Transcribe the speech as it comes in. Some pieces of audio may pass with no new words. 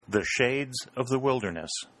The Shades of the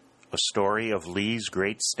Wilderness, A Story of Lee's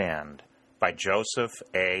Great Stand, by Joseph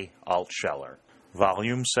A. Altsheler,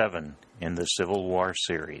 Volume 7 in the Civil War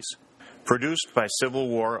series. Produced by Civil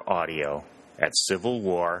War Audio at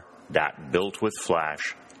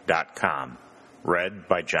civilwar.builtwithflash.com. Read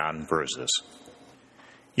by John Verzes.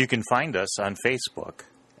 You can find us on Facebook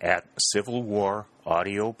at Civil War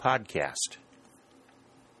Audio Podcast.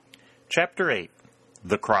 Chapter 8,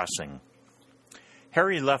 The Crossing.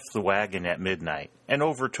 Harry left the wagon at midnight and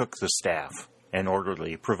overtook the staff, an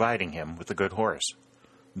orderly providing him with a good horse.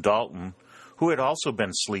 Dalton, who had also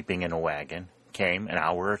been sleeping in a wagon, came an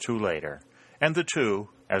hour or two later, and the two,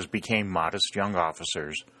 as became modest young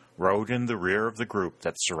officers, rode in the rear of the group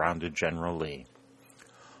that surrounded General Lee.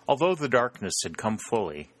 Although the darkness had come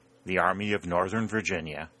fully, the Army of Northern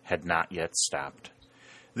Virginia had not yet stopped.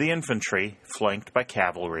 The infantry, flanked by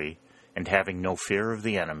cavalry, and having no fear of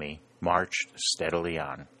the enemy, marched steadily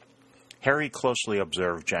on. Harry closely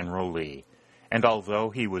observed General Lee, and although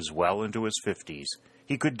he was well into his 50s,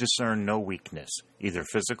 he could discern no weakness, either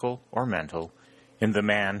physical or mental, in the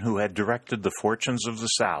man who had directed the fortunes of the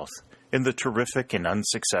South in the terrific and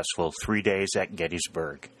unsuccessful 3 days at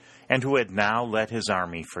Gettysburg, and who had now led his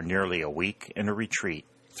army for nearly a week in a retreat,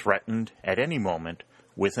 threatened at any moment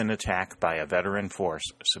with an attack by a veteran force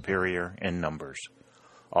superior in numbers.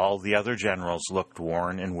 All the other generals looked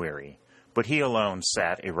worn and weary, but he alone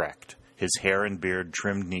sat erect, his hair and beard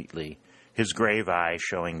trimmed neatly, his grave eye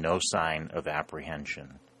showing no sign of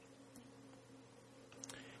apprehension.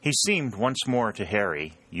 He seemed once more to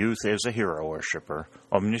Harry, youth is a hero worshipper,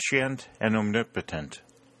 omniscient and omnipotent.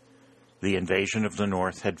 The invasion of the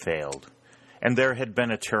North had failed, and there had been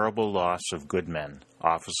a terrible loss of good men,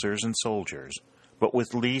 officers and soldiers. But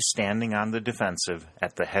with Lee standing on the defensive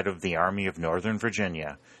at the head of the Army of Northern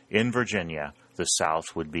Virginia, in Virginia, the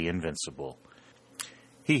South would be invincible.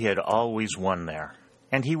 He had always won there,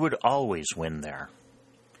 and he would always win there.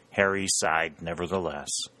 Harry sighed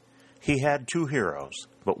nevertheless. He had two heroes,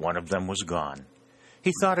 but one of them was gone.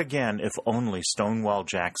 He thought again if only Stonewall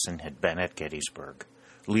Jackson had been at Gettysburg.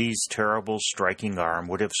 Lee's terrible striking arm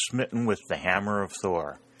would have smitten with the hammer of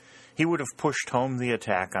Thor. He would have pushed home the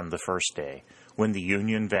attack on the first day, when the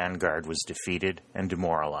Union vanguard was defeated and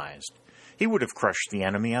demoralized. He would have crushed the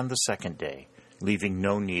enemy on the second day, leaving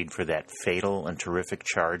no need for that fatal and terrific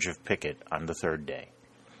charge of Pickett on the third day.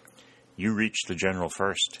 "You reached the general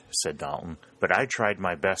first," said Dalton, "but I tried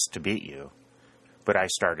my best to beat you." "But I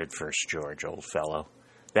started first, George, old fellow.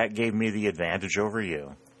 That gave me the advantage over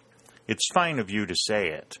you." "It's fine of you to say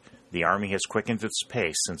it. The army has quickened its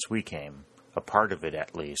pace since we came. A part of it,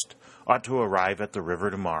 at least, ought to arrive at the river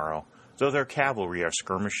tomorrow, though their cavalry are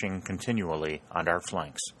skirmishing continually on our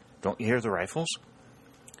flanks. Don't you hear the rifles?"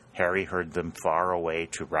 Harry heard them far away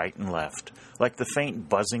to right and left, like the faint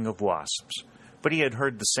buzzing of wasps, but he had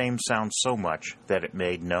heard the same sound so much that it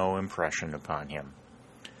made no impression upon him.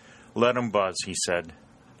 "Let 'em buzz," he said.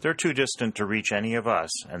 "They're too distant to reach any of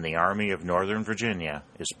us, and the Army of Northern Virginia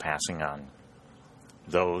is passing on."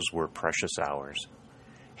 Those were precious hours.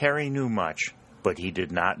 Harry knew much, but he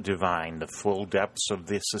did not divine the full depths of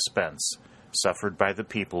the suspense suffered by the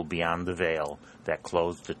people beyond the veil that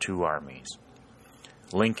clothed the two armies.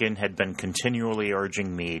 Lincoln had been continually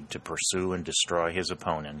urging Meade to pursue and destroy his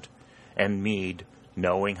opponent, and Meade,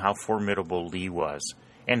 knowing how formidable Lee was,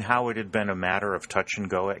 and how it had been a matter of touch and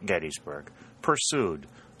go at Gettysburg, pursued,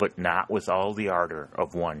 but not with all the ardor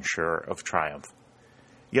of one sure of triumph.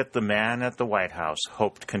 Yet the man at the White House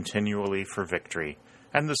hoped continually for victory,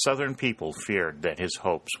 and the Southern people feared that his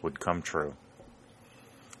hopes would come true.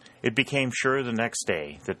 It became sure the next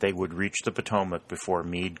day that they would reach the Potomac before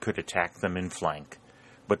Meade could attack them in flank,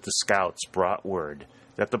 but the scouts brought word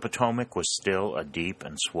that the Potomac was still a deep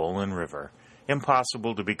and swollen river,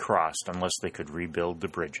 impossible to be crossed unless they could rebuild the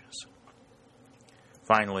bridges.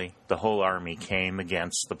 Finally, the whole army came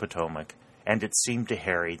against the Potomac, and it seemed to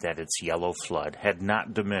Harry that its yellow flood had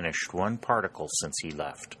not diminished one particle since he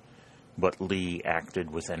left. But Lee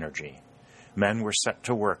acted with energy. Men were set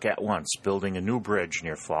to work at once building a new bridge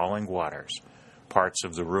near Falling Waters. Parts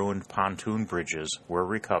of the ruined pontoon bridges were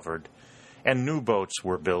recovered, and new boats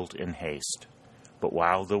were built in haste. But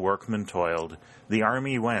while the workmen toiled, the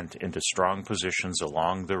army went into strong positions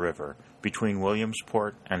along the river between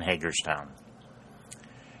Williamsport and Hagerstown.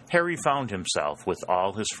 Harry found himself with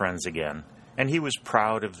all his friends again, and he was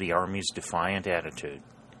proud of the army's defiant attitude.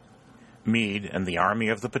 Meade and the Army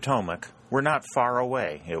of the Potomac were not far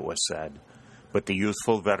away, it was said, but the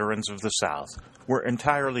youthful veterans of the South were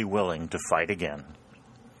entirely willing to fight again.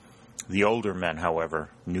 The older men,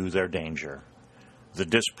 however, knew their danger. The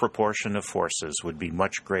disproportion of forces would be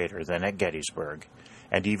much greater than at Gettysburg,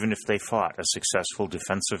 and even if they fought a successful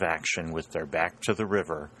defensive action with their back to the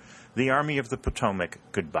river, the Army of the Potomac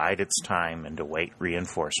could bide its time and await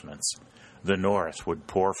reinforcements. The North would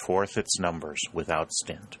pour forth its numbers without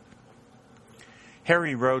stint.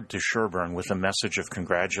 Harry rode to Sherburne with a message of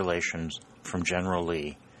congratulations from General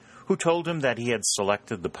Lee, who told him that he had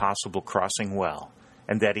selected the possible crossing well,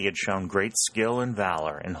 and that he had shown great skill and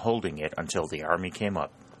valor in holding it until the army came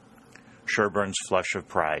up. Sherburne's flush of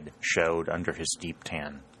pride showed under his deep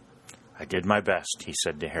tan. "I did my best," he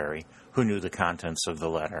said to Harry, who knew the contents of the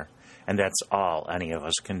letter, "and that's all any of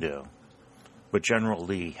us can do. But General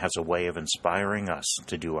Lee has a way of inspiring us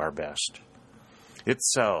to do our best."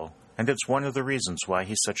 "It's so, and it's one of the reasons why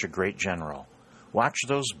he's such a great general. Watch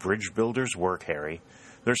those bridge builders work, Harry.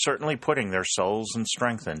 They're certainly putting their souls and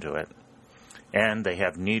strength into it. And they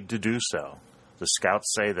have need to do so. The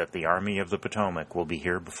scouts say that the Army of the Potomac will be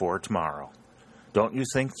here before tomorrow. Don't you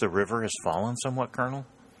think the river has fallen somewhat, Colonel?"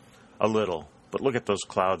 "A little, but look at those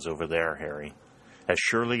clouds over there, Harry. As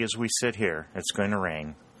surely as we sit here, it's going to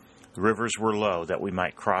rain. The rivers were low that we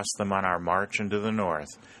might cross them on our march into the north,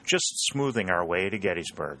 just smoothing our way to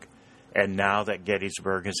Gettysburg. And now that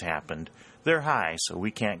Gettysburg has happened, they're high so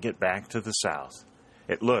we can't get back to the south.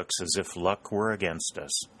 It looks as if luck were against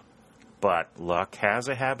us. But luck has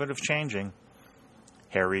a habit of changing."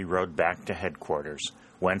 Harry rode back to headquarters,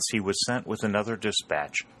 whence he was sent with another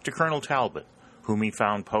dispatch to Colonel Talbot, whom he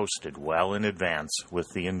found posted well in advance with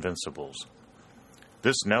the Invincibles.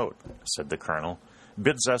 "This note," said the colonel,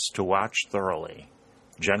 "bids us to watch thoroughly.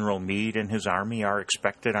 General Meade and his army are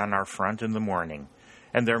expected on our front in the morning,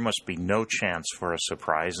 and there must be no chance for a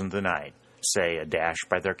surprise in the night, say a dash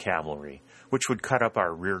by their cavalry, which would cut up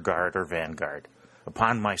our rear guard or vanguard.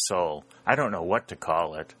 Upon my soul, I don't know what to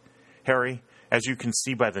call it. Harry, as you can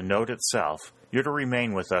see by the note itself, you're to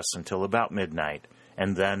remain with us until about midnight,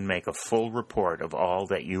 and then make a full report of all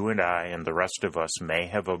that you and I and the rest of us may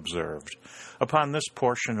have observed upon this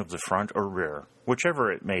portion of the front or rear,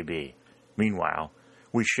 whichever it may be. Meanwhile,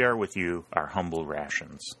 we share with you our humble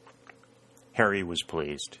rations." Harry was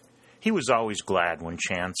pleased. He was always glad when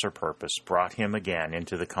chance or purpose brought him again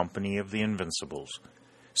into the company of the Invincibles.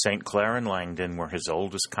 St. Clair and Langdon were his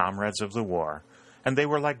oldest comrades of the war, and they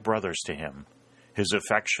were like brothers to him. His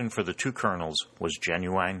affection for the two colonels was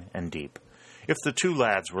genuine and deep. If the two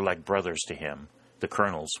lads were like brothers to him, the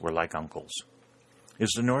colonels were like uncles.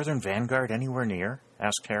 "Is the northern vanguard anywhere near?"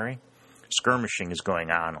 asked Harry. "Skirmishing is going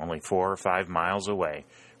on only 4 or 5 miles away,"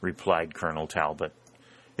 replied Colonel Talbot.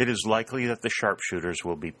 "It is likely that the sharpshooters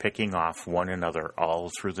will be picking off one another all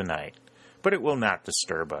through the night, but it will not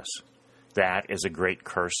disturb us. That is a great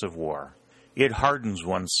curse of war. It hardens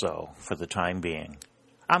one so for the time being.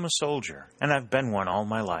 I'm a soldier, and I've been one all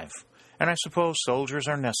my life, and I suppose soldiers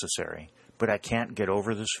are necessary, but I can't get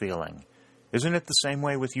over this feeling. Isn't it the same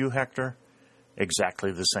way with you, Hector?"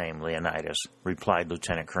 "Exactly the same, Leonidas," replied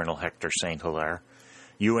Lieutenant Colonel Hector St. Hilaire.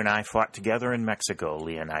 "You and I fought together in Mexico,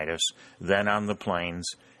 Leonidas, then on the plains,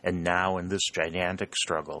 and now in this gigantic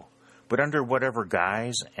struggle. But under whatever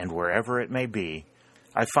guise and wherever it may be,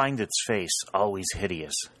 I find its face always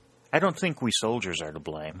hideous. I don't think we soldiers are to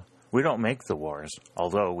blame. We don't make the wars,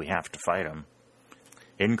 although we have to fight them."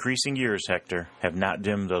 "Increasing years, Hector, have not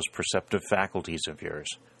dimmed those perceptive faculties of yours,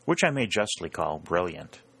 which I may justly call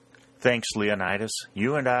brilliant." "Thanks, Leonidas.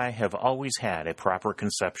 You and I have always had a proper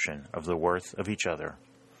conception of the worth of each other."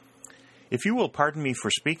 "If you will pardon me for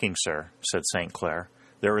speaking, sir," said St. Clair,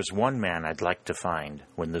 "there is one man I'd like to find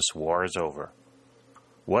when this war is over."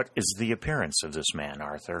 "What is the appearance of this man,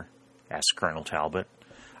 Arthur?" asked Colonel Talbot.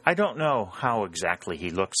 "I don't know how exactly he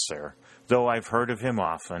looks, sir, though I've heard of him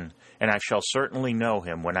often, and I shall certainly know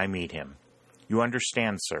him when I meet him. You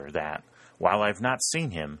understand, sir, that, while I've not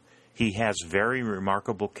seen him, he has very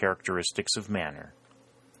remarkable characteristics of manner."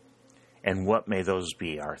 "And what may those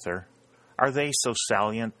be, Arthur? Are they so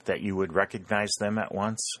salient that you would recognize them at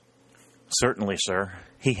once?" "Certainly, sir.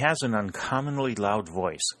 He has an uncommonly loud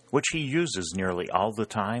voice, which he uses nearly all the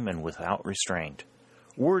time and without restraint.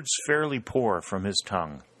 Words fairly pour from his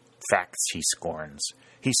tongue. Facts he scorns.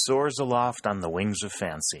 He soars aloft on the wings of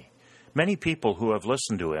fancy. Many people who have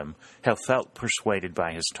listened to him have felt persuaded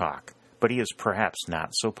by his talk, but he is perhaps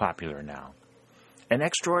not so popular now. An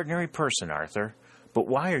extraordinary person, Arthur, but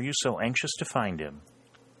why are you so anxious to find him?"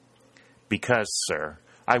 "Because, sir,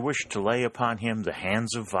 I wish to lay upon him the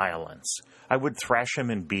hands of violence. I would thrash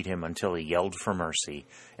him and beat him until he yelled for mercy,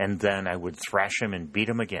 and then I would thrash him and beat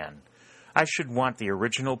him again. I should want the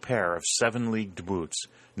original pair of 7-leagued boots,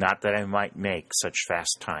 not that I might make such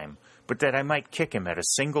fast time, but that I might kick him at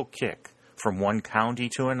a single kick, from one county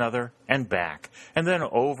to another, and back, and then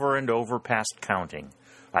over and over past counting.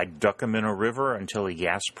 I'd duck him in a river until he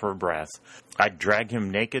gasped for breath. I'd drag him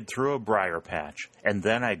naked through a briar patch, and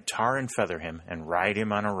then I'd tar and feather him and ride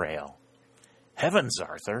him on a rail. Heavens,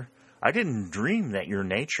 Arthur! I didn't dream that your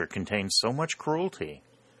nature contained so much cruelty.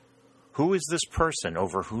 Who is this person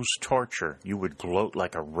over whose torture you would gloat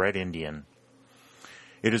like a red Indian?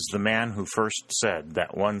 It is the man who first said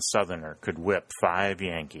that one Southerner could whip 5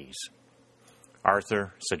 Yankees.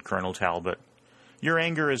 Arthur, said Colonel Talbot, your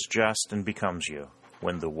anger is just and becomes you.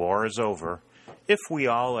 When the war is over, if we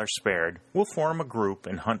all are spared, we'll form a group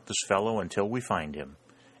and hunt this fellow until we find him.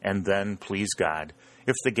 And then, please God,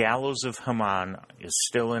 if the gallows of Haman is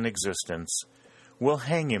still in existence, we'll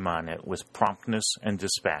hang him on it with promptness and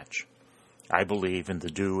dispatch. I believe in the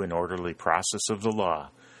due and orderly process of the law,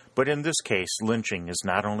 but in this case, lynching is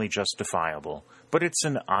not only justifiable, but it's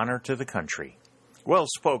an honor to the country. Well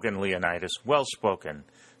spoken, Leonidas, well spoken,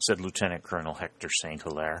 said Lieutenant Colonel Hector St.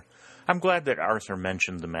 Hilaire. I'm glad that Arthur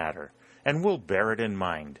mentioned the matter, and we'll bear it in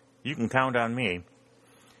mind. You can count on me.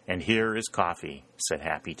 And here is coffee, said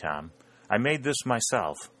Happy Tom. I made this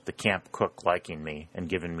myself, the camp cook liking me and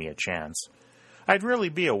giving me a chance. I'd really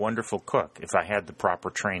be a wonderful cook if I had the proper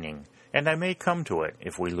training, and I may come to it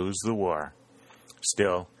if we lose the war.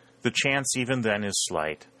 Still, the chance even then is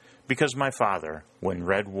slight, because my father, when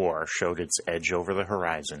Red War showed its edge over the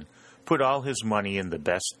horizon, put all his money in the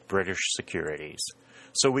best British securities,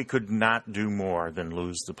 so we could not do more than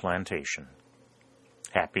lose the plantation.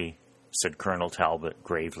 Happy, said Colonel Talbot,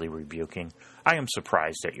 gravely rebuking, I am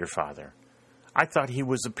surprised at your father. I thought he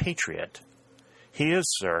was a patriot. He is,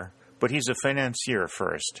 sir, but he's a financier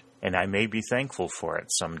first, and I may be thankful for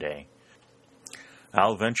it some day.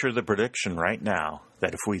 I'll venture the prediction right now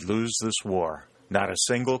that if we lose this war, not a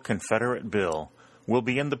single Confederate bill will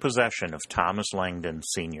be in the possession of Thomas Langdon,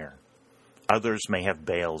 Sr. Others may have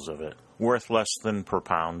bales of it, worth less than per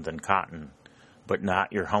pound than cotton, but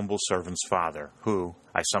not your humble servant's father, who,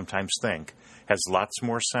 I sometimes think, has lots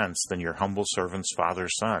more sense than your humble servant's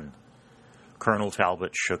father's son. Colonel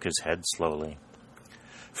Talbot shook his head slowly.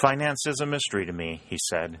 Finance is a mystery to me, he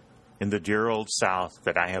said. In the dear old South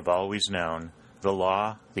that I have always known, the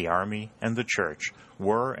law, the army, and the church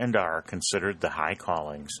were and are considered the high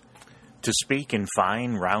callings. To speak in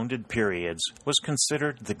fine, rounded periods was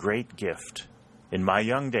considered the great gift. In my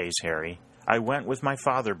young days, Harry, I went with my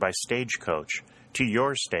father by stagecoach to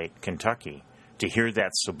your state, Kentucky, to hear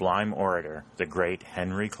that sublime orator, the great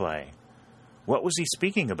Henry Clay. What was he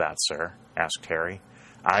speaking about, sir? Asked Harry.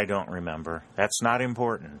 I don't remember. That's not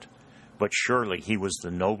important. But surely he was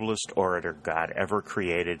the noblest orator God ever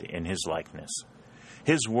created in his likeness.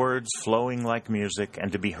 His words flowing like music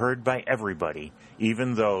and to be heard by everybody,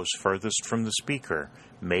 even those furthest from the speaker,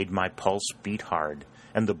 made my pulse beat hard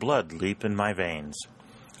and the blood leap in my veins.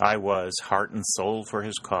 I was heart and soul for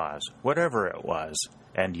his cause, whatever it was,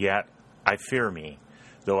 and yet, I fear me,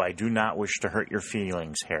 though I do not wish to hurt your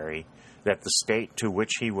feelings, Harry, that the state to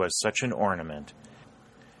which he was such an ornament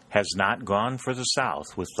has not gone for the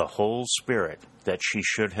South with the whole spirit that she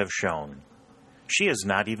should have shown. She has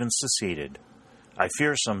not even seceded. I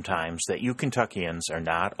fear sometimes that you Kentuckians are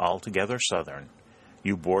not altogether Southern.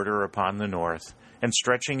 You border upon the North, and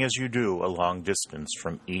stretching as you do a long distance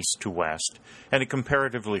from east to west, and a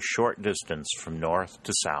comparatively short distance from north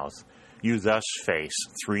to south, you thus face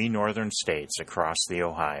 3 northern states across the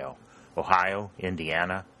Ohio,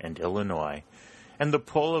 Indiana, and Illinois, and the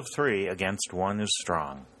pull of 3 against 1 is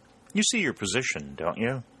strong. You see your position, don't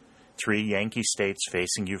you? 3 Yankee states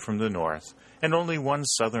facing you from the north, and only 1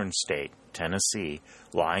 southern state, Tennessee,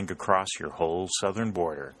 lying across your whole southern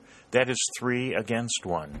border. That is 3 against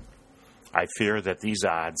 1. I fear that these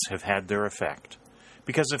odds have had their effect,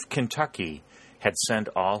 because if Kentucky had sent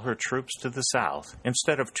all her troops to the south,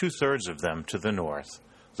 instead of 2/3 of them to the north,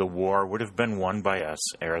 the war would have been won by us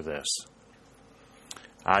ere this.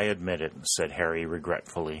 I admit it, said Harry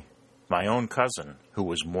regretfully. My own cousin, who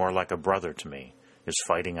was more like a brother to me, is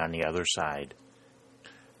fighting on the other side.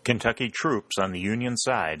 Kentucky troops on the Union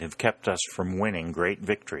side have kept us from winning great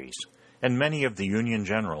victories, and many of the Union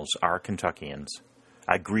generals are Kentuckians.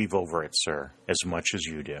 I grieve over it, sir, as much as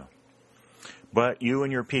you do. But you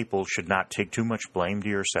and your people should not take too much blame to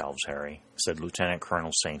yourselves, Harry, said Lieutenant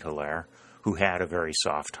Colonel St. Hilaire, who had a very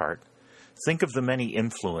soft heart. Think of the many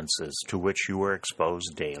influences to which you are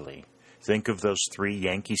exposed daily. Think of those 3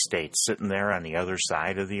 Yankee states sitting there on the other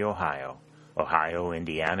side of the Ohio,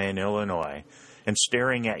 Indiana, and Illinois, and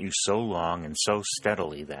staring at you so long and so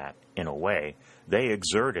steadily that, in a way, they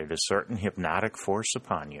exerted a certain hypnotic force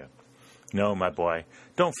upon you. No, my boy,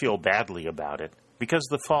 don't feel badly about it, because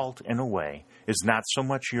the fault, in a way, is not so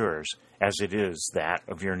much yours as it is that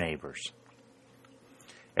of your neighbors.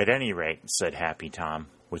 At any rate, said Happy Tom,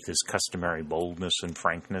 with his customary boldness and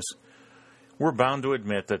frankness, "we're bound to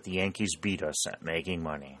admit that the Yankees beat us at making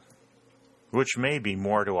money." "Which may be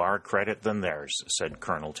more to our credit than theirs," said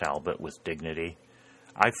Colonel Talbot with dignity.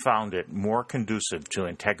 "I found it more conducive to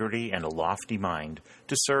integrity and a lofty mind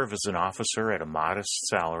to serve as an officer at a modest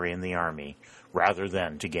salary in the Army, rather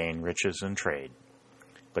than to gain riches in trade.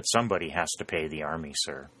 But somebody has to pay the Army,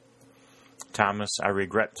 sir. Thomas, I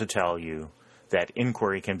regret to tell you that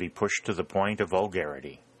inquiry can be pushed to the point of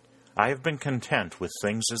vulgarity. I have been content with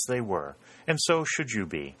things as they were, and so should you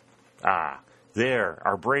be. Ah, there,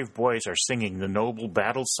 our brave boys are singing the noble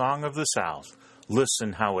battle song of the South.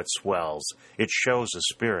 Listen how it swells. It shows a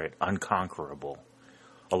spirit unconquerable."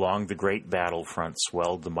 Along the great battle front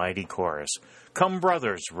swelled the mighty chorus. "Come,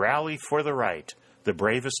 brothers, rally for the right. The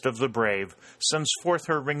bravest of the brave sends forth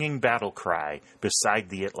her ringing battle cry beside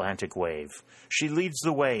the Atlantic wave. She leads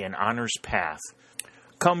the way in honor's path.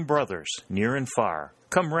 Come, brothers, near and far,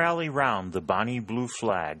 come rally round the bonny blue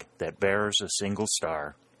flag that bears a single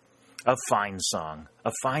star." A fine song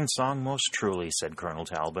most truly," said Colonel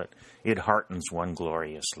Talbot. "It heartens one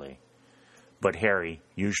gloriously." But Harry,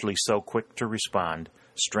 usually so quick to respond,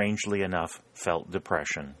 strangely enough felt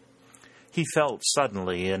depression. He felt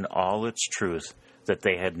suddenly, in all its truth, that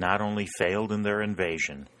they had not only failed in their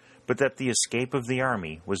invasion, but that the escape of the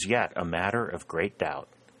army was yet a matter of great doubt.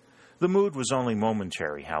 The mood was only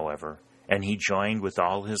momentary, however, and he joined with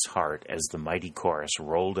all his heart as the mighty chorus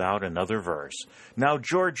rolled out another verse. "Now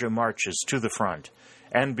Georgia marches to the front,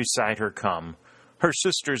 and beside her come her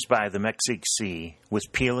sisters by the Mexique Sea,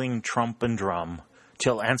 with pealing trump and drum,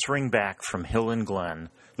 till answering back from hill and glen,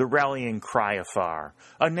 the rallying cry afar,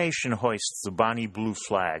 a nation hoists the bonny blue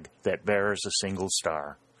flag that bears a single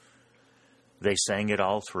star." They sang it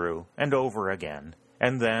all through, and over again,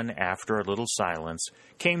 and then, after a little silence,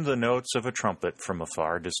 came the notes of a trumpet from a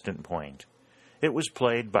far distant point. It was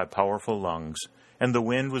played by powerful lungs, and the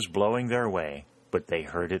wind was blowing their way, but they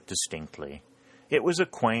heard it distinctly. It was a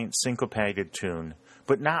quaint, syncopated tune,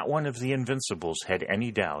 but not one of the Invincibles had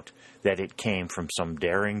any doubt that it came from some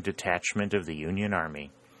daring detachment of the Union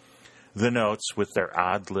Army. The notes, with their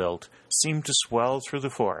odd lilt, seemed to swell through the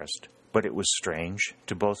forest, but it was strange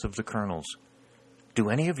to both of the colonels. "Do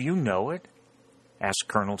any of you know it?" asked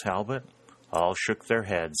Colonel Talbot. All shook their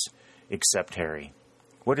heads, except Harry.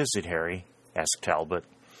 "What is it, Harry?" asked Talbot.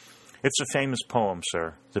 "It's a famous poem,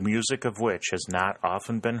 sir, the music of which has not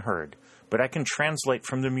often been heard, but I can translate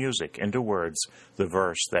from the music into words the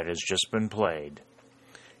verse that has just been played.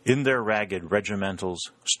 In their ragged regimentals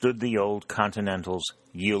stood the old Continentals,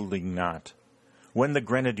 yielding not. When the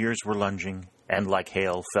grenadiers were lunging, and like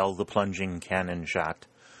hail fell the plunging cannon shot,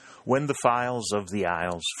 when the files of the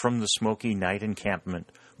isles from the smoky night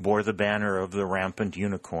encampment bore the banner of the rampant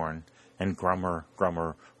unicorn, and grummer,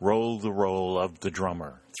 grummer, rolled the roll of the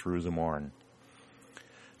drummer through the morn."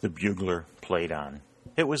 The bugler played on.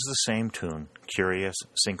 It was the same tune, curious,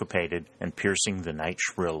 syncopated, and piercing the night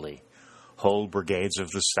shrilly. Whole brigades of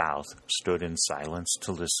the South stood in silence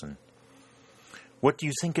to listen. "What do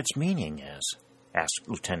you think its meaning is?" asked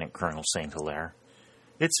Lieutenant Colonel St. Hilaire.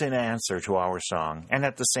 "It's an answer to our song, and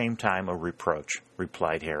at the same time a reproach,"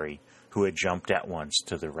 replied Harry, who had jumped at once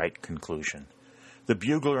to the right conclusion. "The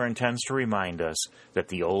bugler intends to remind us that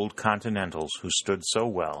the old Continentals who stood so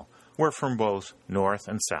well were from both North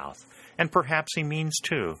and South, and perhaps he means,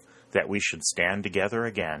 too, that we should stand together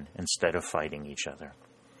again instead of fighting each other."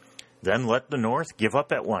 "Then let the North give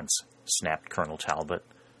up at once," snapped Colonel Talbot.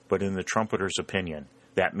 "But in the trumpeter's opinion,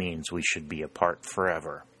 that means we should be apart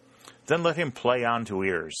forever. Then let him play on to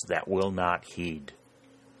ears that will not heed."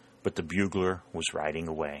 But the bugler was riding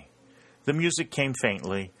away. The music came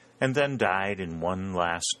faintly, and then died in one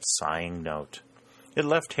last sighing note. It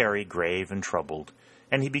left Harry grave and troubled,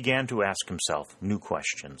 and he began to ask himself new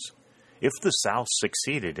questions. If the South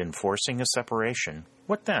succeeded in forcing a separation,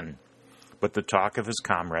 what then? But the talk of his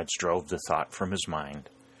comrades drove the thought from his mind.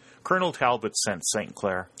 Colonel Talbot sent St.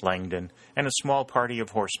 Clair, Langdon, and a small party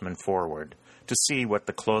of horsemen forward to see what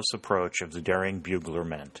the close approach of the daring bugler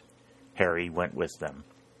meant. Harry went with them.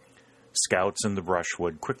 Scouts in the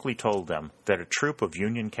brushwood quickly told them that a troop of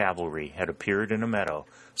Union cavalry had appeared in a meadow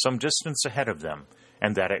some distance ahead of them,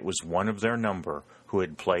 and that it was one of their number who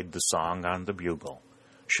had played the song on the bugle.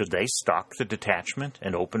 Should they stalk the detachment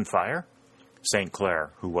and open fire? St.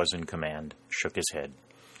 Clair, who was in command, shook his head.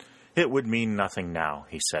 It would mean nothing now,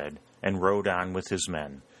 he said, and rode on with his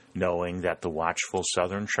men, knowing that the watchful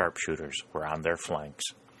Southern sharpshooters were on their flanks.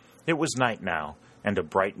 It was night now, and a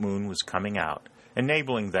bright moon was coming out,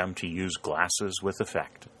 enabling them to use glasses with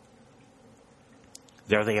effect.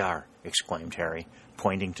 "There they are," exclaimed Harry,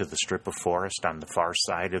 pointing to the strip of forest on the far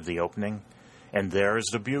side of the opening. And there is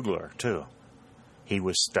the bugler, too. He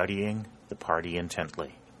was studying the party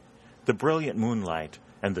intently. The brilliant moonlight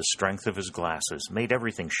and the strength of his glasses made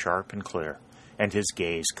everything sharp and clear, and his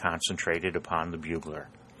gaze concentrated upon the bugler.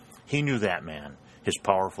 He knew that man, his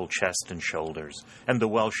powerful chest and shoulders, and the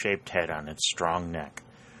well-shaped head on its strong neck.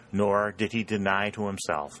 Nor did he deny to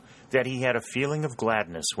himself that he had a feeling of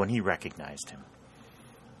gladness when he recognized him.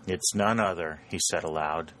 "It's none other," he said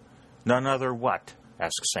aloud. "None other what?"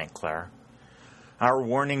 asked St. Clair. "Our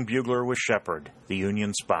warning bugler was Shepard, the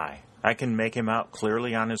Union spy. I can make him out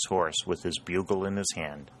clearly on his horse with his bugle in his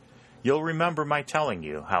hand. You'll remember my telling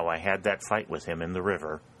you how I had that fight with him in the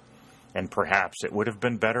river. And perhaps it would have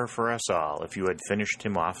been better for us all if you had finished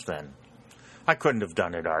him off then. I couldn't have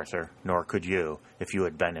done it, Arthur, nor could you, if you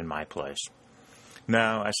had been in my place.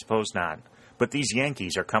 No, I suppose not. But these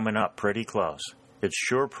Yankees are coming up pretty close. It's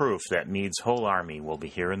sure proof that Meade's whole army will be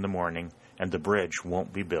here in the morning, and the bridge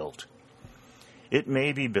won't be built. It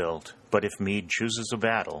may be built, but if Meade chooses a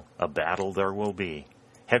battle there will be.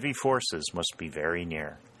 Heavy forces must be very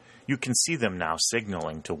near. You can see them now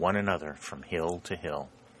signaling to one another from hill to hill."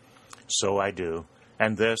 "So I do,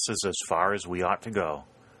 and this is as far as we ought to go.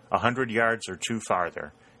 100 yards or two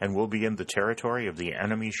farther, and we'll be in the territory of the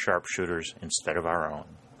enemy's sharpshooters instead of our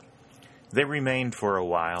own." They remained for a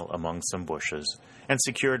while among some bushes, and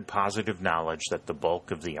secured positive knowledge that the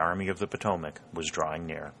bulk of the Army of the Potomac was drawing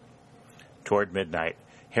near. Toward midnight,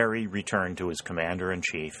 Harry returned to his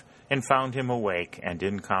commander-in-chief, and found him awake and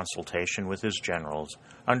in consultation with his generals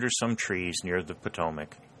under some trees near the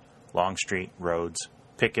Potomac. Longstreet, Rhodes,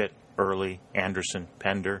 Pickett, Early, Anderson,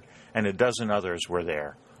 Pender, and a dozen others were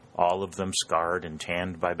there, all of them scarred and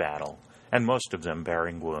tanned by battle, and most of them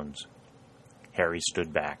bearing wounds. Harry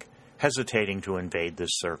stood back, hesitating to invade this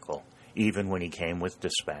circle, even when he came with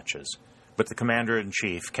dispatches, but the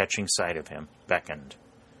commander-in-chief, catching sight of him, beckoned.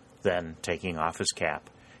 Then, taking off his cap,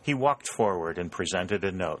 he walked forward and presented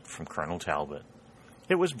a note from Colonel Talbot.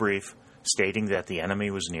 It was brief, stating that the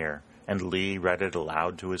enemy was near, and Lee read it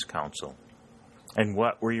aloud to his council. "And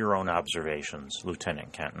what were your own observations,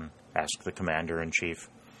 Lieutenant Kenton?" asked the commander-in-chief.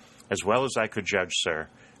 "As well as I could judge, sir,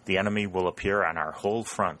 the enemy will appear on our whole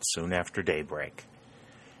front soon after daybreak,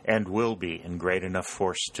 and will be in great enough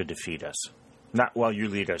force to defeat us. Not while you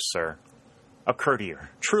lead us, sir." "A courtier,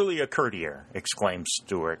 truly a courtier!" exclaimed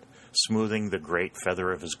Stuart, smoothing the great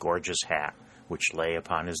feather of his gorgeous hat, which lay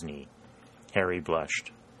upon his knee. Harry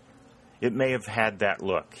blushed. "It may have had that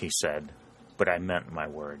look," he said, "but I meant my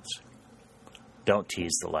words." "Don't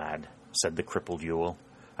tease the lad," said the crippled Ewell.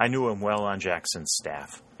 "I knew him well on Jackson's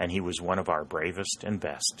staff, and he was one of our bravest and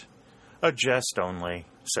best." "A jest only,"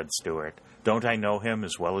 said Stuart. "Don't I know him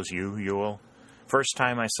as well as you, Ewell? First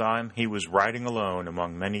time I saw him, he was riding alone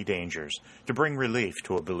among many dangers to bring relief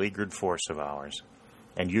to a beleaguered force of ours."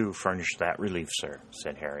 "And you furnished that relief, sir,"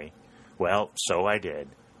 said Harry. "Well, so I did,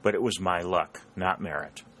 but it was my luck, not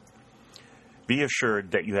merit." "Be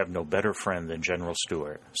assured that you have no better friend than General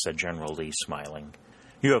Stuart," said General Lee, smiling.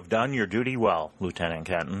 "You have done your duty well, Lieutenant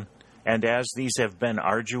Kenton, and as these have been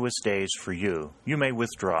arduous days for you, you may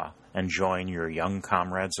withdraw and join your young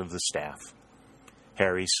comrades of the staff."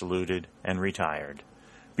 Harry saluted and retired.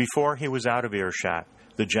 Before he was out of earshot,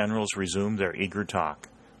 the generals resumed their eager talk,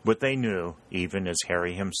 but they knew, even as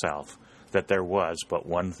Harry himself, that there was but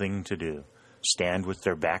one thing to do: stand with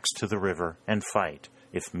their backs to the river and fight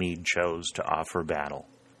if Meade chose to offer battle.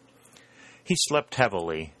 He slept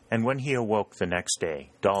heavily, and when he awoke the next day,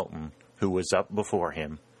 Dalton, who was up before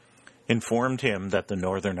him, informed him that the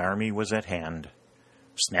Northern army was at hand.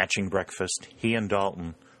 Snatching breakfast, he and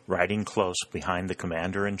Dalton, riding close behind the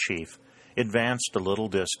commander-in-chief, advanced a little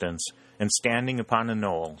distance, and standing upon a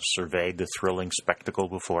knoll, surveyed the thrilling spectacle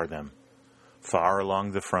before them. Far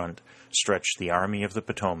along the front stretched the Army of the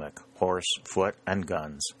Potomac, horse, foot, and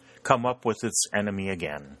guns, come up with its enemy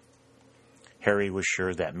again. Harry was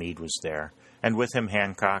sure that Meade was there, and with him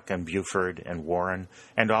Hancock and Buford and Warren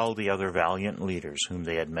and all the other valiant leaders whom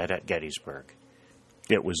they had met at Gettysburg.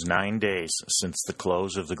 It was 9 days since the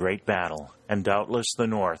close of the great battle, and doubtless the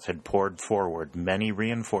North had poured forward many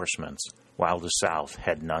reinforcements, while the South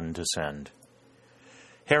had none to send.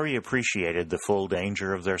 Harry appreciated the full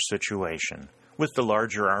danger of their situation, with the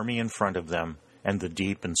larger army in front of them and the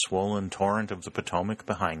deep and swollen torrent of the Potomac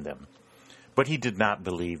behind them. But he did not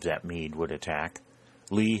believe that Meade would attack.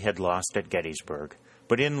 Lee had lost at Gettysburg,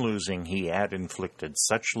 but in losing he had inflicted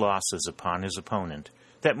such losses upon his opponent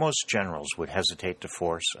that most generals would hesitate to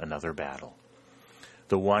force another battle.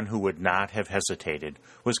 The one who would not have hesitated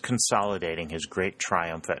was consolidating his great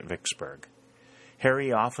triumph at Vicksburg.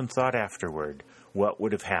 Harry often thought afterward what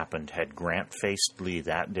would have happened had Grant faced Lee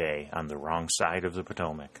that day on the wrong side of the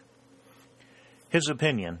Potomac. His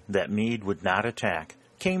opinion that Meade would not attack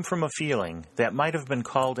came from a feeling that might have been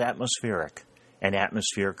called atmospheric, an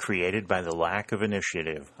atmosphere created by the lack of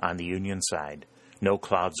initiative on the Union side. No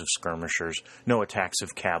clouds of skirmishers, no attacks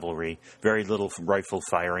of cavalry, very little rifle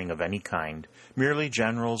firing of any kind, merely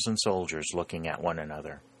generals and soldiers looking at one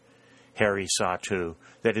another. Harry saw, too,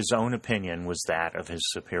 that his own opinion was that of his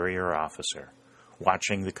superior officer.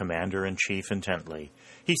 Watching the commander-in-chief intently,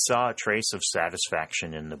 he saw a trace of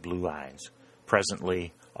satisfaction in the blue eyes.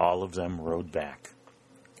 Presently, all of them rode back.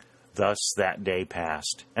 Thus that day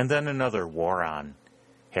passed, and then another wore on.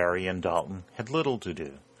 Harry and Dalton had little to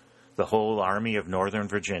do. The whole Army of Northern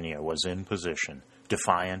Virginia was in position,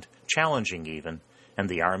 defiant, challenging even, and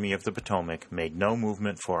the Army of the Potomac made no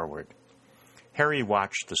movement forward. Harry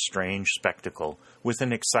watched the strange spectacle with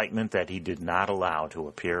an excitement that he did not allow to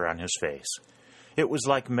appear on his face. It was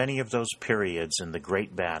like many of those periods in the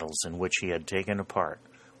great battles in which he had taken a part,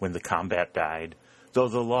 when the combat died, though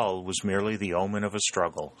the lull was merely the omen of a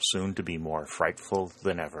struggle soon to be more frightful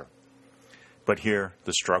than ever. But here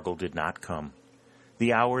the struggle did not come.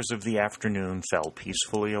 The hours of the afternoon fell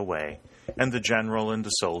peacefully away, and the general and the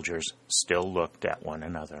soldiers still looked at one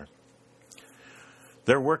another.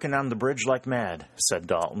 "They're working on the bridge like mad," said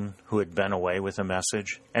Dalton, who had been away with a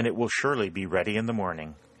message, "and it will surely be ready in the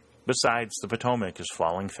morning. Besides, the Potomac is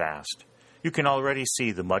falling fast. You can already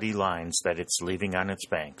see the muddy lines that it's leaving on its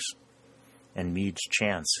banks." "And Meade's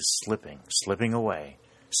chance is slipping away,"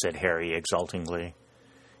 said Harry exultingly.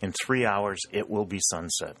 "In 3 hours it will be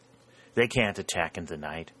sunset. They can't attack in the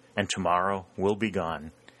night, and tomorrow we'll be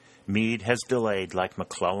gone. Meade has delayed like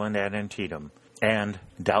McClellan at Antietam, and,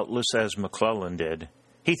 doubtless as McClellan did,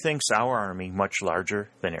 he thinks our army much larger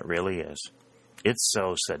than it really is." "It's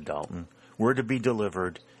so," said Dalton. "We're to be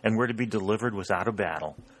delivered, and we're to be delivered without a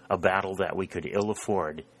battle that we could ill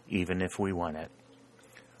afford, even if we won it."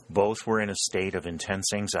 Both were in a state of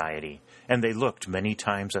intense anxiety, and they looked many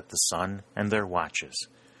times at the sun and their watches.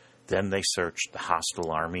 Then they searched the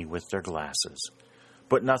hostile army with their glasses.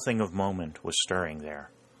 But nothing of moment was stirring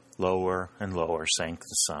there. Lower and lower sank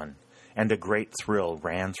the sun, and a great thrill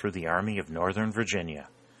ran through the Army of Northern Virginia.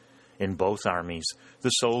 In both armies, the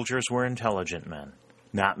soldiers were intelligent men,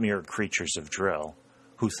 not mere creatures of drill,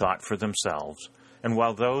 who thought for themselves, and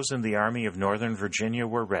while those in the Army of Northern Virginia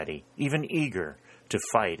were ready, even eager, to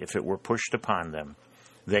fight if it were pushed upon them,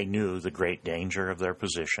 they knew the great danger of their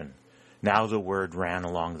position. Now the word ran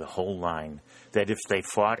along the whole line that if they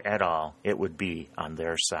fought at all, it would be on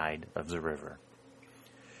their side of the river.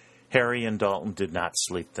 Harry and Dalton did not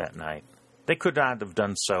sleep that night. They could not have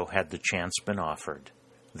done so had the chance been offered.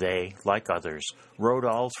 They, like others, rode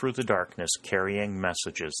all through the darkness carrying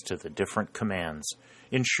messages to the different commands,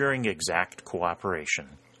 ensuring exact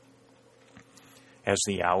cooperation. As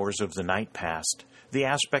the hours of the night passed, the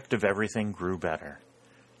aspect of everything grew better.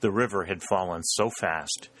 The river had fallen so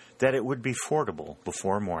fast that it would be fordable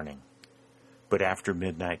before morning. But after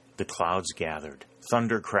midnight the clouds gathered,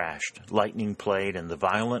 thunder crashed, lightning played, and the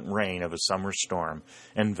violent rain of a summer storm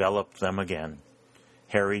enveloped them again.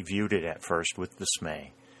 Harry viewed it at first with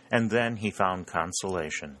dismay, and then he found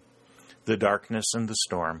consolation. The darkness and the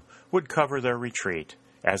storm would cover their retreat,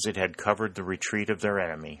 as it had covered the retreat of their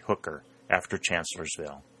enemy, Hooker, after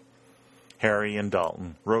Chancellorsville. Harry and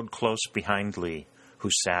Dalton rode close behind Lee, who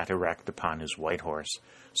sat erect upon his white horse,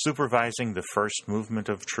 supervising the first movement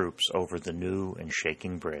of troops over the new and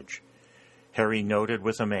shaking bridge. Harry noted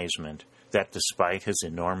with amazement that despite his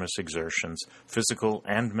enormous exertions, physical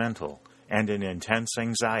and mental, and an intense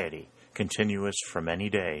anxiety, continuous for many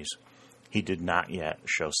days, he did not yet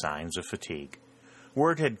show signs of fatigue.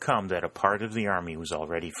 Word had come that a part of the army was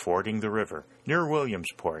already fording the river near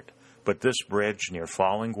Williamsport, but this bridge near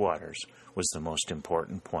Falling Waters was the most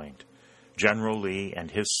important point. General Lee and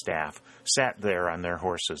his staff sat there on their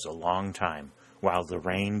horses a long time, while the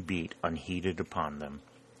rain beat unheeded upon them.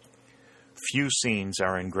 Few scenes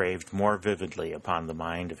are engraved more vividly upon the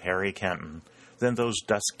mind of Harry Kenton than those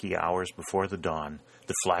dusky hours before the dawn,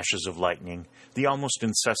 the flashes of lightning, the almost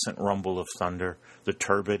incessant rumble of thunder, the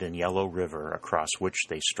turbid and yellow river across which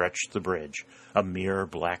they stretched the bridge, a mere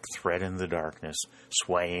black thread in the darkness,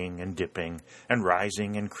 swaying and dipping, and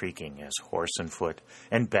rising and creaking as horse and foot,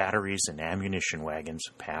 and batteries and ammunition wagons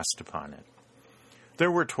passed upon it.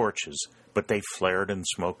 There were torches, but they flared and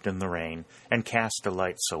smoked in the rain, and cast a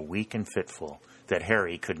light so weak and fitful that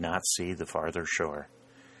Harry could not see the farther shore.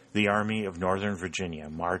 The Army of Northern Virginia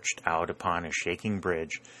marched out upon a shaking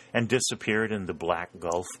bridge and disappeared in the black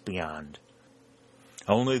gulf beyond.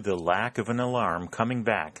 Only the lack of an alarm coming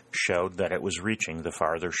back showed that it was reaching the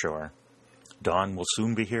farther shore. "Dawn will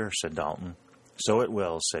soon be here," said Dalton. "So it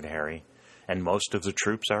will," said Harry. and most of the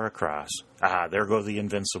troops are across. Ah, there go the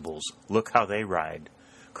Invincibles. Look how they ride.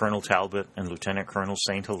 Colonel Talbot and Lieutenant Colonel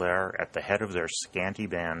St. Hilaire, at the head of their scanty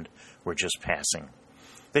band, were just passing.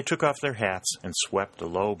 They took off their hats and swept a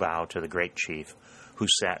low bow to the great chief, who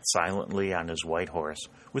sat silently on his white horse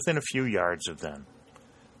within a few yards of them.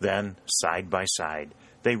 Then, side by side,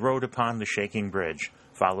 they rode upon the shaking bridge,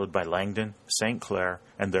 followed by Langdon, St. Clair,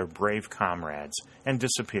 and their brave comrades, and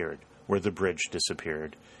disappeared where the bridge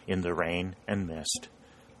disappeared, in the rain and mist.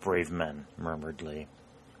 "Brave men," murmured Lee.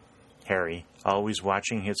 Harry, always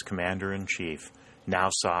watching his commander-in-chief, now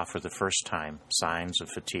saw for the first time signs of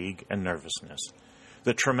fatigue and nervousness.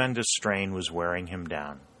 The tremendous strain was wearing him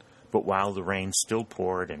down. But while the rain still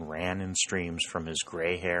poured and ran in streams from his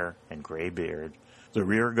gray hair and gray beard, the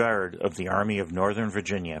rear guard of the Army of Northern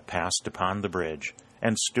Virginia passed upon the bridge,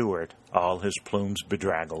 and Stuart, all his plumes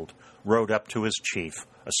bedraggled, rode up to his chief,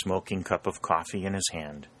 a smoking cup of coffee in his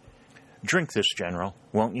hand. "Drink this, General,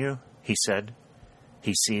 won't you?" he said.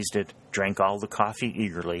 He seized it, drank all the coffee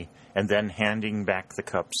eagerly, and then, handing back the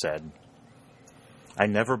cup, said, "I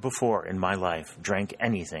never before in my life drank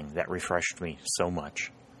anything that refreshed me so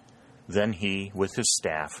much." Then he, with his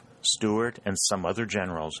staff, Stuart, and some other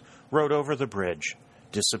generals, rode over the bridge,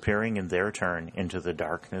 disappearing in their turn into the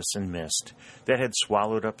darkness and mist that had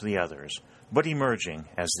swallowed up the others, but emerging,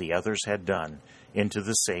 as the others had done, into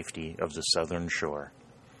the safety of the southern shore.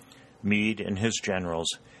 Meade and his generals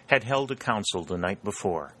had held a council the night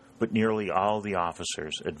before, but nearly all the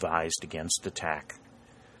officers advised against attack.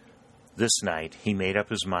 This night he made up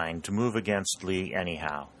his mind to move against Lee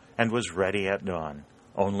anyhow, and was ready at dawn,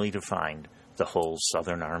 only to find the whole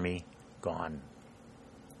Southern army gone.